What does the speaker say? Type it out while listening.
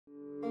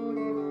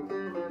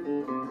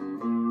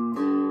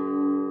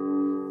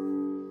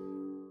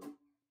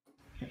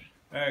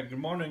Alright, good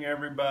morning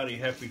everybody.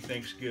 Happy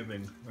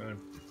Thanksgiving. I'm going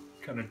to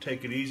kind of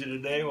take it easy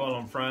today while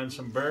I'm frying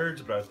some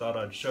birds, but I thought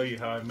I'd show you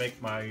how I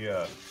make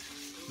my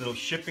little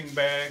shipping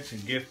bags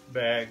and gift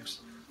bags.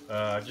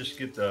 I just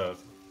get the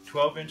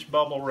 12-inch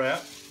bubble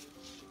wrap.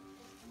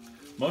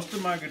 Most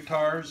of my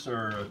guitars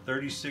are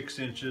 36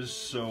 inches,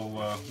 so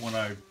when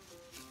I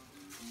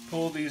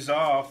pull these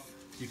off,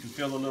 you can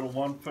feel the little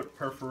 1-foot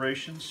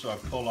perforations, so I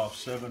pull off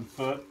 7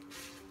 foot,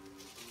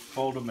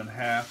 fold them in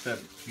half. That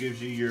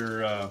gives you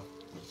your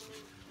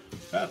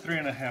about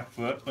 3.5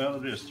 foot. Well,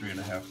 it is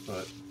 3.5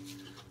 foot.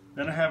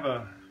 Then I have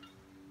a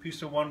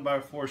piece of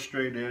 1x4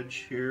 straight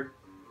edge here.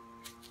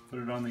 Put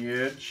it on the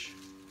edge.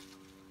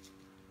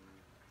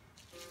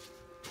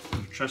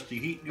 Trusty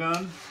heat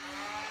gun.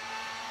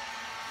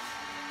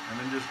 And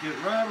then just get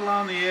right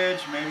along the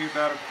edge, maybe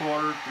about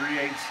 1/4,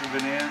 3/8 of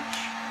an inch.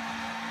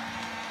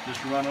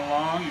 Just run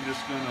along. You're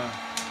just gonna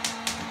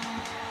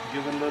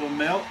give it a little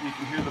melt. You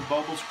can hear the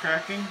bubbles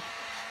cracking.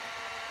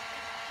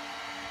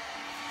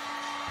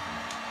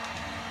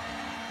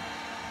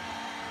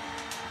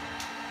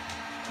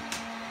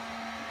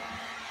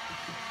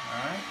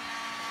 Alright.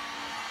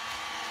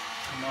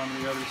 Come on to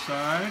the other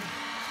side.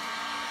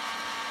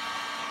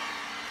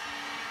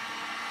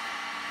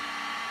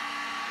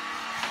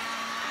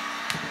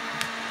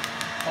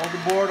 Hold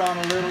the board on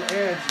a little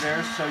edge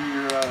there so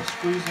you're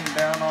squeezing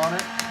down on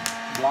it,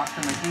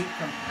 blocking the heat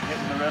from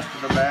hitting the rest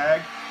of the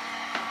bag.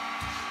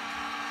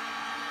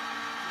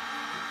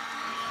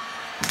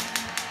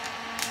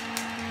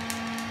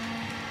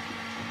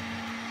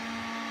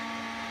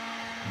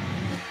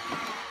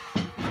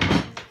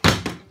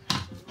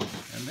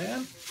 And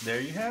then,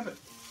 there you have it.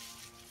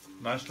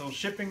 Nice little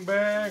shipping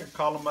bag. I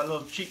call them my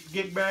little cheap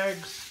gig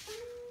bags.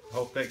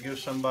 Hope that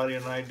gives somebody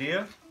an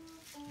idea.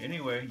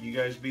 Anyway, you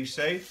guys be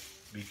safe.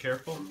 Be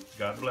careful.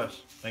 God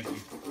bless. Thank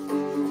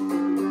you.